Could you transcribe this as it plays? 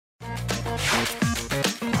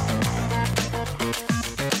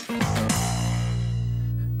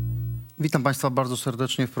Witam Państwa bardzo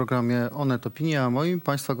serdecznie w programie Onet, Opinie, a moim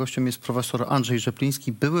Państwa gościem jest profesor Andrzej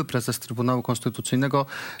Rzepliński, były prezes Trybunału Konstytucyjnego.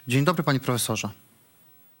 Dzień dobry, panie profesorze.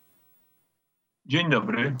 Dzień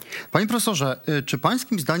dobry. Panie profesorze, czy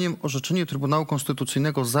pańskim zdaniem orzeczenie Trybunału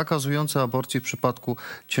Konstytucyjnego zakazujące aborcji w przypadku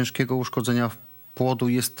ciężkiego uszkodzenia płodu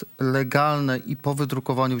jest legalne i po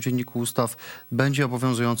wydrukowaniu w Dzienniku Ustaw będzie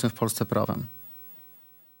obowiązującym w Polsce prawem?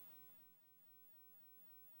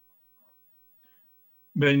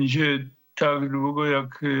 Będzie tak długo,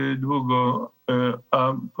 jak długo,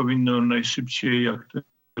 a powinno najszybciej, jak to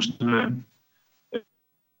możliwe,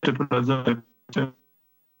 przeprowadzone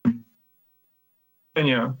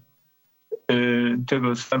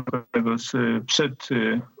tego stanu prawnego przed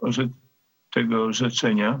tego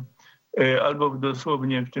orzeczenia, albo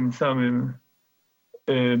dosłownie w tym samym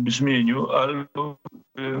brzmieniu, albo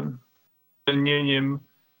uwzględnieniem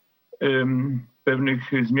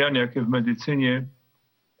pewnych zmian, jakie w medycynie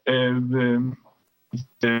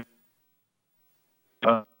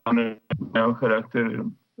one mają charakter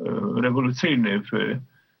rewolucyjny.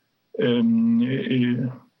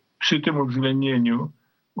 Przy tym uwzględnieniu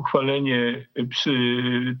uchwalenie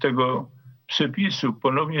tego przepisu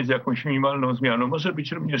ponownie z jakąś minimalną zmianą może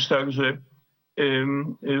być również tak, że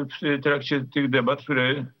w trakcie tych debat,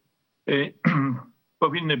 które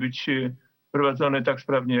powinny być prowadzone tak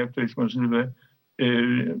sprawnie, jak to jest możliwe,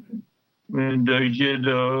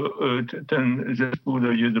 ten zespół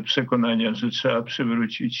dojdzie do przekonania, że trzeba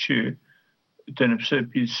przywrócić ten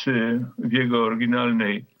przepis w jego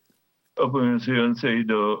oryginalnej, obowiązującej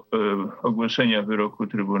do ogłoszenia wyroku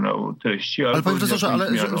Trybunału treści. Ale panie profesorze,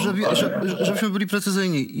 żebyśmy byli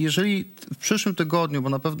precyzyjni, jeżeli w przyszłym tygodniu, bo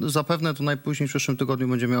zapewne to najpóźniej w przyszłym tygodniu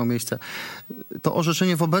będzie miało miejsce, to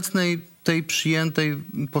orzeczenie w obecnej tej przyjętej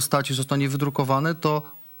postaci zostanie wydrukowane,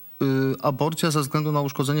 to aborcja ze względu na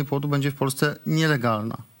uszkodzenie płodu będzie w Polsce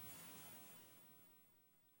nielegalna.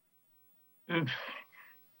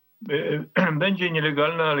 Będzie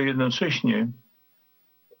nielegalna, ale jednocześnie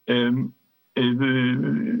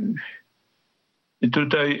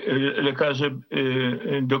tutaj lekarze,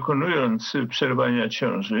 dokonując przerwania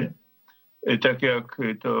ciąży, tak jak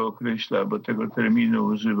to określa, bo tego terminu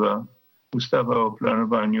używa ustawa o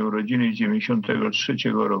planowaniu rodziny z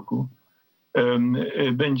 1993 roku,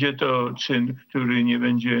 będzie to czyn, który nie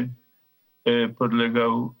będzie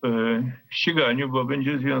podlegał ściganiu, bo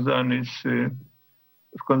będzie związany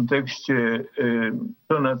w kontekście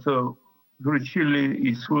to, na co zwrócili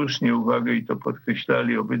i słusznie uwagę i to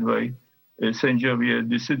podkreślali obydwaj sędziowie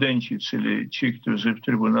dysydenci, czyli ci, którzy w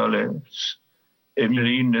Trybunale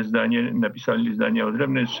mieli inne zdanie, napisali zdania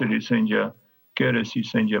odrębne, czyli sędzia Keres i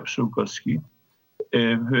sędzia Pszczółkowski.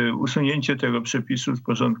 Usunięcie tego przepisu z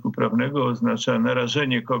porządku prawnego oznacza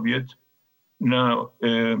narażenie kobiet na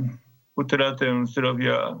utratę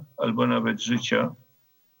zdrowia albo nawet życia,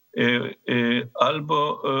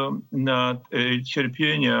 albo na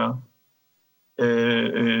cierpienia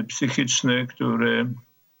psychiczne, które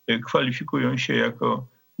kwalifikują się jako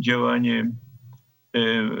działanie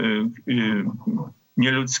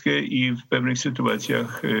nieludzkie i w pewnych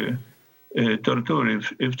sytuacjach tortury.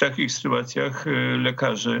 W takich sytuacjach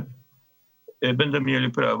lekarze będą mieli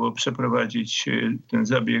prawo przeprowadzić ten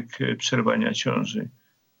zabieg przerwania ciąży.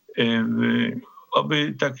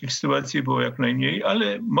 Oby takich sytuacji było jak najmniej,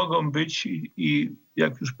 ale mogą być i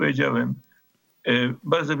jak już powiedziałem,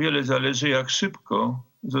 bardzo wiele zależy, jak szybko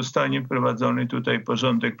zostanie wprowadzony tutaj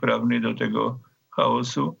porządek prawny do tego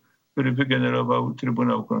chaosu, który wygenerował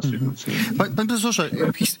Trybunał Konstytucyjny. Panie profesorze,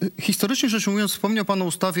 historycznie rzecz ujmując, wspomniał pan o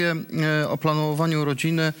ustawie o planowaniu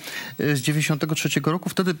rodziny z 1993 roku.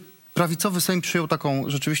 Wtedy prawicowy Sejm przyjął taką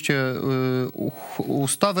rzeczywiście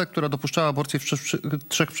ustawę, która dopuszczała aborcję w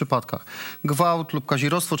trzech przypadkach. Gwałt lub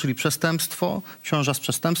kazirodztwo, czyli przestępstwo, ciąża z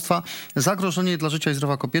przestępstwa, zagrożenie dla życia i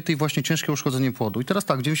zdrowia kobiety i właśnie ciężkie uszkodzenie płodu. I teraz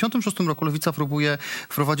tak, w 1996 roku Lewica próbuje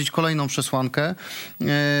wprowadzić kolejną przesłankę,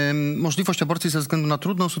 możliwość aborcji ze względu na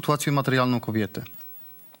trudną sytuację materialną kobiety.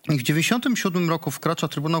 I w 1997 roku wkracza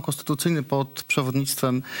Trybunał Konstytucyjny pod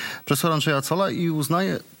przewodnictwem profesora Andrzeja Zolla i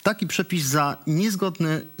uznaje taki przepis za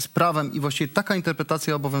niezgodny z prawem i właściwie taka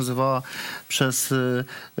interpretacja obowiązywała przez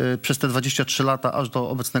te 23 lata aż do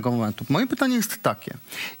obecnego momentu. Moje pytanie jest takie.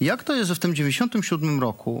 Jak to jest, że w tym 1997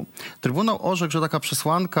 roku Trybunał orzekł, że taka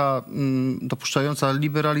przesłanka dopuszczająca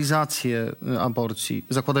liberalizację aborcji,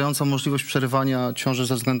 zakładająca możliwość przerywania ciąży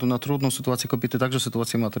ze względu na trudną sytuację kobiety, także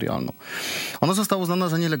sytuację materialną, ona została uznana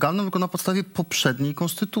za nielegalną tylko na podstawie poprzedniej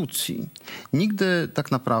konstytucji. Nigdy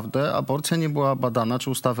tak naprawdę aborcja nie była badana, czy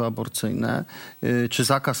ustawy aborcyjne, czy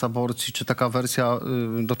zakaz aborcji, czy taka wersja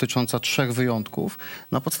dotycząca 3 wyjątków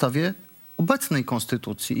na podstawie obecnej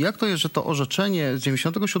konstytucji. Jak to jest, że to orzeczenie z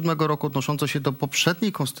 97 roku odnoszące się do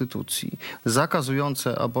poprzedniej konstytucji,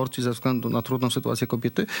 zakazujące aborcji ze względu na trudną sytuację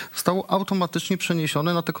kobiety, zostało automatycznie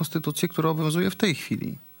przeniesione na tę konstytucję, która obowiązuje w tej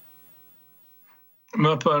chwili?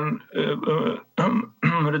 Ma pan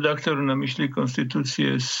redaktor na myśli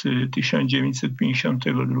konstytucję z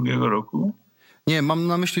 1952 roku? Nie, mam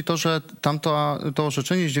na myśli to, że to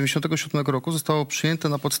orzeczenie z 97 roku zostało przyjęte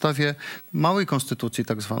na podstawie małej konstytucji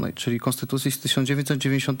tak zwanej, czyli konstytucji z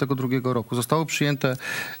 1992 roku. Zostało przyjęte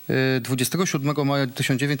 27 maja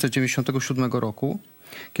 1997 roku,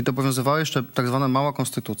 kiedy obowiązywała jeszcze tak zwana mała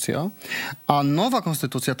konstytucja, a nowa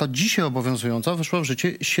konstytucja, ta dzisiaj obowiązująca, weszła w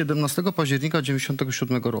życie 17 października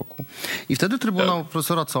 1997 roku. I wtedy Trybunał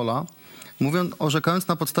profesora Zolla, orzekając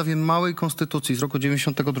na podstawie małej konstytucji z roku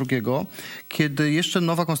 92, kiedy jeszcze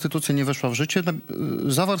nowa konstytucja nie weszła w życie,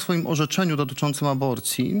 zawarł w swoim orzeczeniu dotyczącym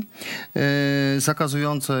aborcji,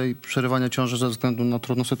 zakazującej przerywania ciąży ze względu na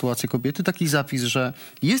trudną sytuację kobiety, taki zapis, że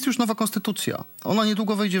jest już nowa konstytucja, ona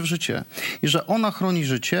niedługo wejdzie w życie i że ona chroni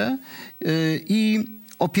życie i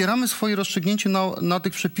opieramy swoje rozstrzygnięcie na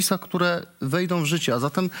tych przepisach, które wejdą w życie. A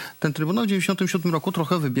zatem ten Trybunał w 97 roku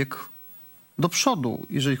trochę wybiegł do przodu,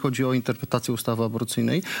 jeżeli chodzi o interpretację ustawy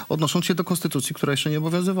aborcyjnej, odnosząc się do konstytucji, która jeszcze nie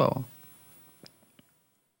obowiązywała.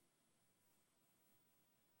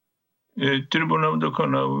 Trybunał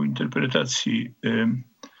dokonał interpretacji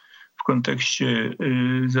w kontekście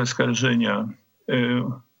zaskarżenia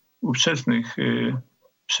ówczesnych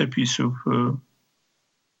przepisów,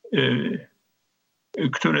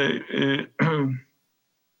 które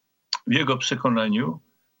w jego przekonaniu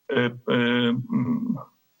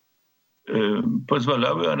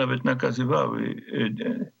pozwalały, a nawet nakazywały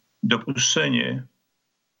dopuszczenie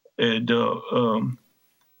do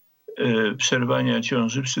przerwania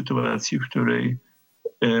ciąży w sytuacji, w której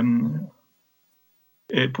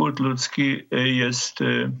płód ludzki jest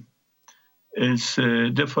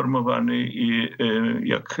zdeformowany i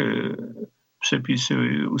jak przepisy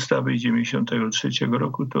ustawy z 93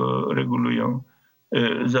 roku to regulują,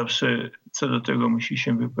 zawsze co do tego musi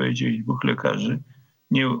się wypowiedzieć dwóch lekarzy.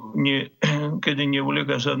 Kiedy nie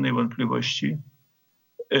ulega żadnej wątpliwości,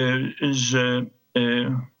 że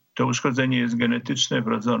to uszkodzenie jest genetyczne,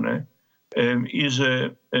 wrodzone i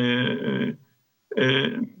że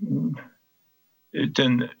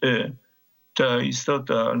ta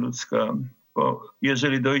istota ludzka,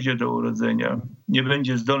 jeżeli dojdzie do urodzenia, nie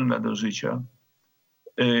będzie zdolna do życia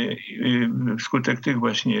wskutek tych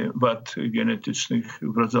właśnie wad genetycznych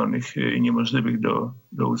wrodzonych, niemożliwych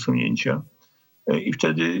do usunięcia. I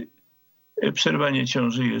wtedy przerwanie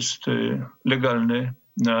ciąży jest legalne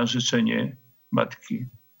na życzenie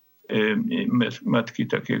matki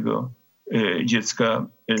takiego dziecka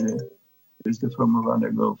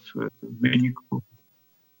zdeformowanego w wyniku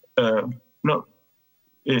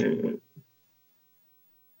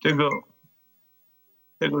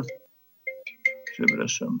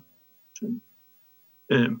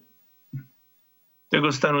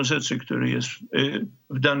tego stanu rzeczy, który jest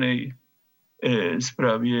w danej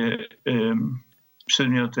sprawie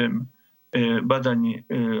przedmiotem badań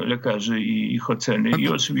lekarzy i ich oceny i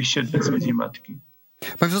oczywiście decyzji matki.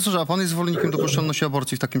 Panie profesorze, a pan jest zwolennikiem dopuszczalności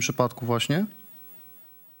aborcji w takim przypadku właśnie?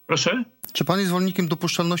 Proszę? Czy pan jest zwolennikiem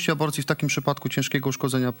dopuszczalności aborcji w takim przypadku ciężkiego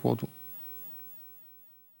uszkodzenia płodu?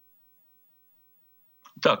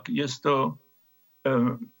 Tak, jest to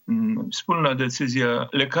wspólna decyzja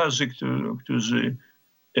lekarzy, którzy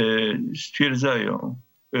stwierdzają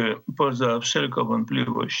poza wszelką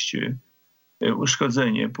wątpliwość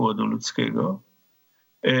uszkodzenie płodu ludzkiego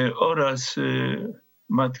oraz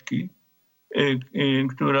matki,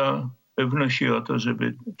 która wnosi o to,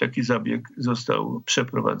 żeby taki zabieg został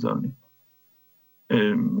przeprowadzony.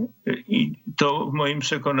 I to w moim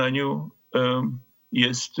przekonaniu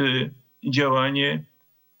jest działanie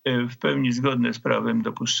w pełni zgodne z prawem,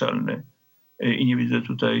 dopuszczalne i nie widzę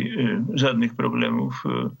tutaj żadnych problemów.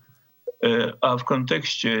 A w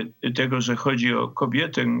kontekście tego, że chodzi o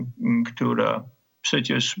kobietę, która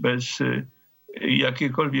przecież bez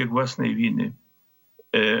jakiejkolwiek własnej winy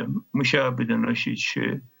musiałaby donosić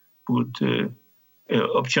płód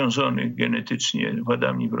obciążony genetycznie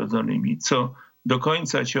wadami wrodzonymi, co do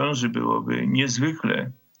końca ciąży byłoby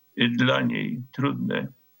niezwykle dla niej trudne,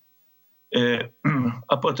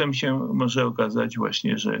 a potem się może okazać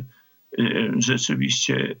właśnie, że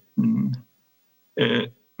rzeczywiście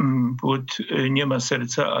płód nie ma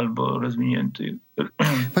serca albo rozwinięty.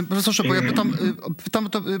 Panie profesorze, bo ja pytam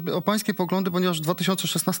o pańskie poglądy, ponieważ w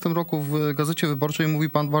 2016 roku w Gazecie Wyborczej mówi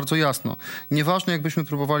pan bardzo jasno: nieważne jakbyśmy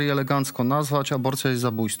próbowali elegancko nazwać, aborcja jest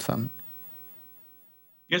zabójstwem.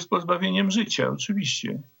 Jest pozbawieniem życia,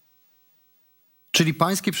 oczywiście. Czyli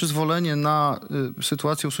pańskie przyzwolenie na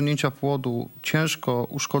sytuację usunięcia płodu ciężko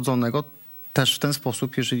uszkodzonego też w ten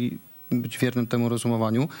sposób, jeżeli być wiernym temu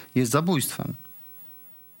rozumowaniu, jest zabójstwem.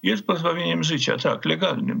 Jest pozbawieniem życia, tak,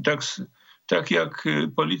 legalnym. Tak jak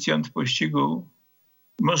policjant w pościgu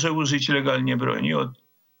może użyć legalnie broni,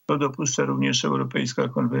 to dopuszcza również Europejska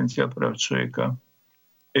Konwencja Praw Człowieka.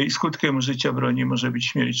 I skutkiem użycia broni może być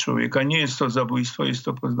śmierć człowieka. Nie jest to zabójstwo, jest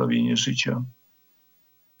to pozbawienie życia.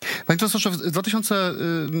 Panie profesorze, w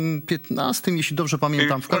 2015, jeśli dobrze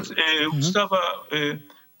pamiętam... Ustawa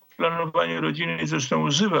o planowaniu rodziny zresztą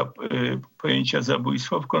używa pojęcia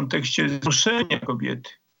zabójstwo w kontekście zmuszenia kobiety.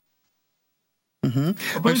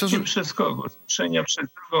 Obojętnie przez kogo? Zmuszenia przez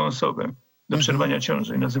drugą osobę do przerwania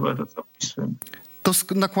ciąży. Nazywa to zabójstwem. To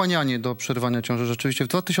nakłanianie do przerwania ciąży rzeczywiście. W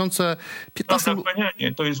 2015...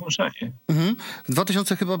 nakłanianie, to jest zmuszanie. W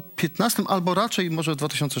 2015 albo raczej może w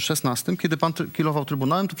 2016, kiedy pan kierował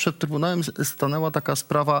Trybunałem, to przed Trybunałem stanęła taka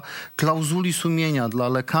sprawa klauzuli sumienia dla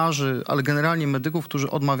lekarzy, ale generalnie medyków, którzy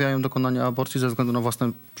odmawiają dokonania aborcji ze względu na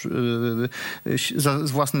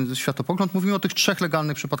własny światopogląd. Mówimy o tych 3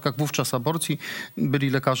 legalnych przypadkach wówczas aborcji. Byli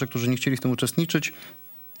lekarze, którzy nie chcieli w tym uczestniczyć.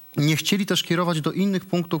 Nie chcieli też kierować do innych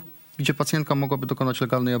punktów, gdzie pacjentka mogłaby dokonać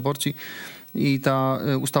legalnej aborcji i ta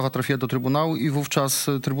ustawa trafiła do Trybunału i wówczas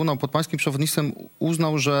Trybunał pod pańskim przewodnictwem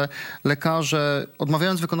uznał, że lekarze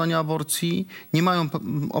odmawiając wykonania aborcji nie mają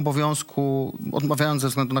obowiązku, odmawiając ze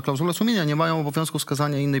względu na klauzulę sumienia, nie mają obowiązku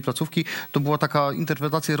wskazania innej placówki. To była taka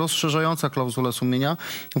interpretacja rozszerzająca klauzulę sumienia.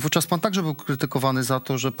 Wówczas pan także był krytykowany za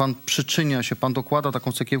to, że pan przyczynia się, pan dokłada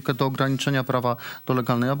taką cegiełkę do ograniczenia prawa do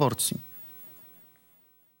legalnej aborcji.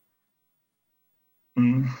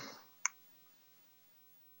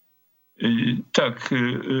 Tak,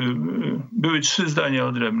 były 3 zdania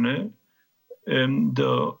odrębne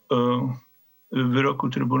do wyroku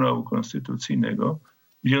Trybunału Konstytucyjnego,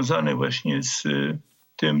 związane właśnie z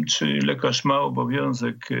tym, czy lekarz ma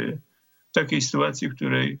obowiązek w takiej sytuacji, w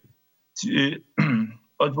której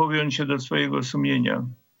odwołując się do swojego sumienia,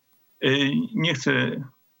 nie chce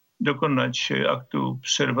dokonać aktu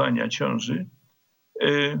przerwania ciąży,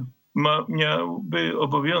 miałby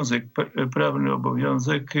prawny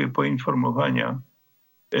obowiązek poinformowania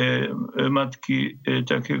matki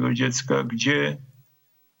takiego dziecka, gdzie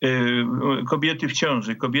kobiety w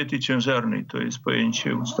ciąży, kobiety ciężarnej, to jest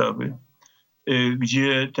pojęcie ustawy,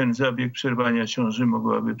 gdzie ten zabieg przerwania ciąży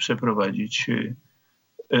mogłaby przeprowadzić.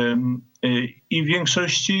 I w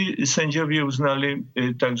większości sędziowie uznali,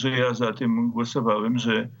 także ja za tym głosowałem,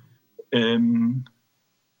 że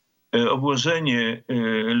obłożenie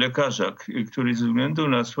lekarza, który ze względu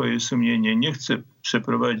na swoje sumienie nie chce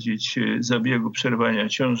przeprowadzić zabiegu przerwania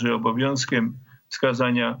ciąży, obowiązkiem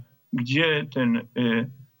wskazania, gdzie ten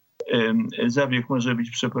zabieg może być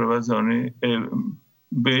przeprowadzony,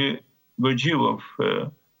 by godziło w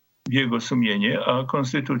jego sumienie, a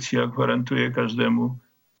konstytucja gwarantuje każdemu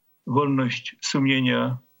wolność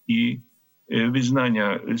sumienia i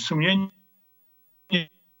wyznania. Sumienie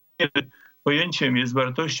pojęciem jest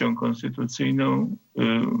wartością konstytucyjną,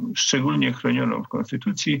 szczególnie chronioną w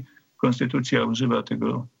Konstytucji. Konstytucja używa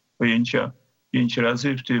tego pojęcia 5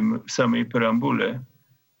 razy, w tym w samej preambule,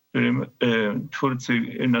 w którym twórcy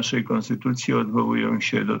naszej Konstytucji odwołują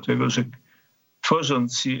się do tego, że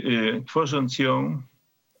tworząc ją,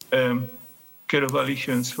 kierowali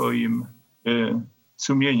się swoim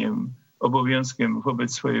sumieniem, obowiązkiem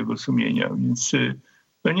wobec swojego sumienia. Więc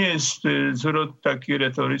to nie jest zwrot taki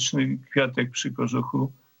retoryczny, kwiatek przy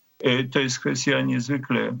kożuchu. To jest kwestia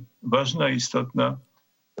niezwykle ważna, istotna.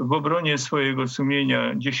 W obronie swojego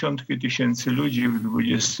sumienia dziesiątki tysięcy ludzi w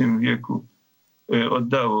XX wieku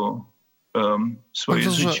oddało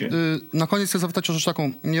swoje życie. Na koniec chcę zapytać o rzecz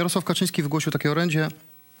taką. Jarosław Kaczyński wygłosił takie orędzie,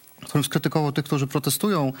 w którym skrytykował tych, którzy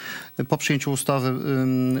protestują po przyjęciu ustawy,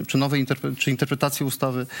 czy interpretacji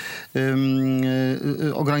ustawy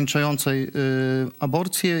ograniczającej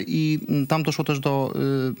aborcję i tam doszło też do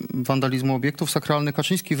wandalizmu obiektów sakralnych.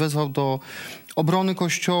 Kaczyński wezwał do obrony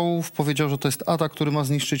kościołów, powiedział, że to jest atak, który ma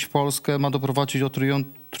zniszczyć Polskę, ma doprowadzić do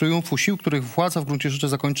triumfu sił, których władza w gruncie rzeczy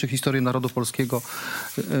zakończy historię narodu polskiego.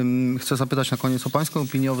 Chcę zapytać na koniec o pańską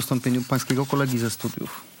opinię o wystąpieniu pańskiego kolegi ze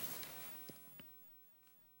studiów.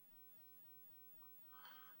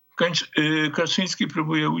 Kaczyński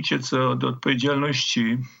próbuje uciec od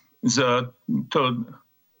odpowiedzialności za to,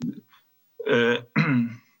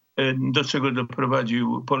 do czego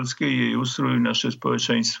doprowadził Polskę i jej ustrój, nasze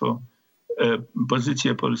społeczeństwo,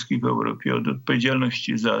 pozycję Polski w Europie, od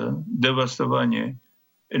odpowiedzialności za dewastowanie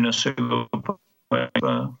naszego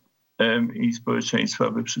państwa i społeczeństwa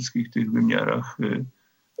we wszystkich tych wymiarach.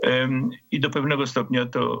 I do pewnego stopnia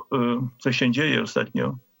to, co się dzieje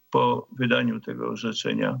ostatnio po wydaniu tego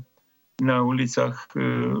orzeczenia na ulicach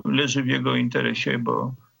leży w jego interesie,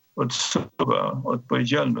 bo odsuwa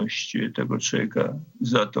odpowiedzialność tego człowieka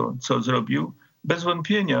za to, co zrobił. Bez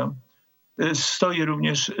wątpienia stoi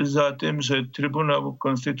również za tym, że Trybunał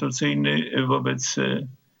Konstytucyjny wobec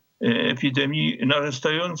epidemii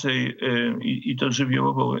narastającej i to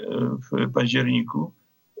żywiołowo w październiku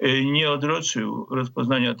nie odroczył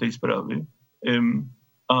rozpoznania tej sprawy,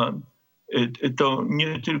 a to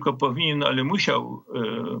nie tylko powinien, ale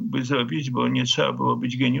musiałby zrobić, bo nie trzeba było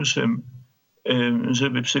być geniuszem,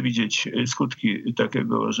 żeby przewidzieć skutki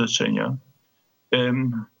takiego orzeczenia.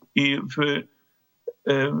 I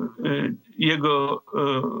jego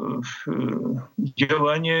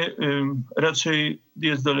działanie raczej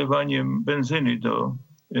jest dolewaniem benzyny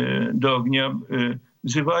do ognia,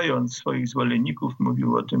 wzywając swoich zwolenników,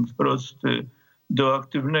 mówił o tym wprost, do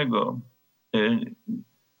aktywnego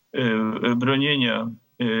bronienia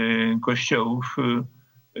kościołów.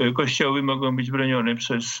 Kościoły mogą być bronione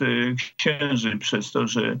przez księży, przez to,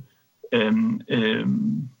 że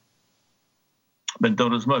będą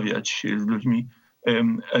rozmawiać z ludźmi,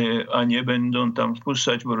 a nie będą tam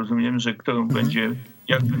wpuszczać, bo rozumiem, że kto będzie,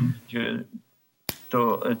 jak będzie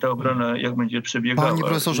ta obrona, jak będzie przebiegała. Panie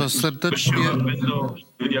profesorze, serdecznie... Będą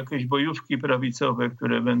jakieś bojówki prawicowe,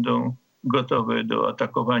 które będą gotowe do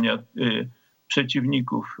atakowania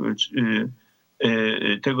przeciwników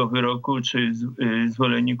tego wyroku, czy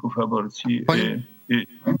zwolenników aborcji.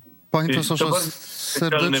 Panie profesorze,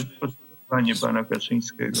 pana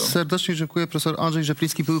Kaczyńskiego. Serdecznie dziękuję. Profesor Andrzej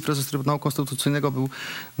Rzepliński, były prezes Trybunału Konstytucyjnego, był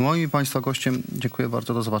moim i państwa gościem. Dziękuję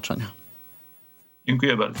bardzo. Do zobaczenia.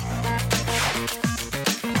 Dziękuję bardzo.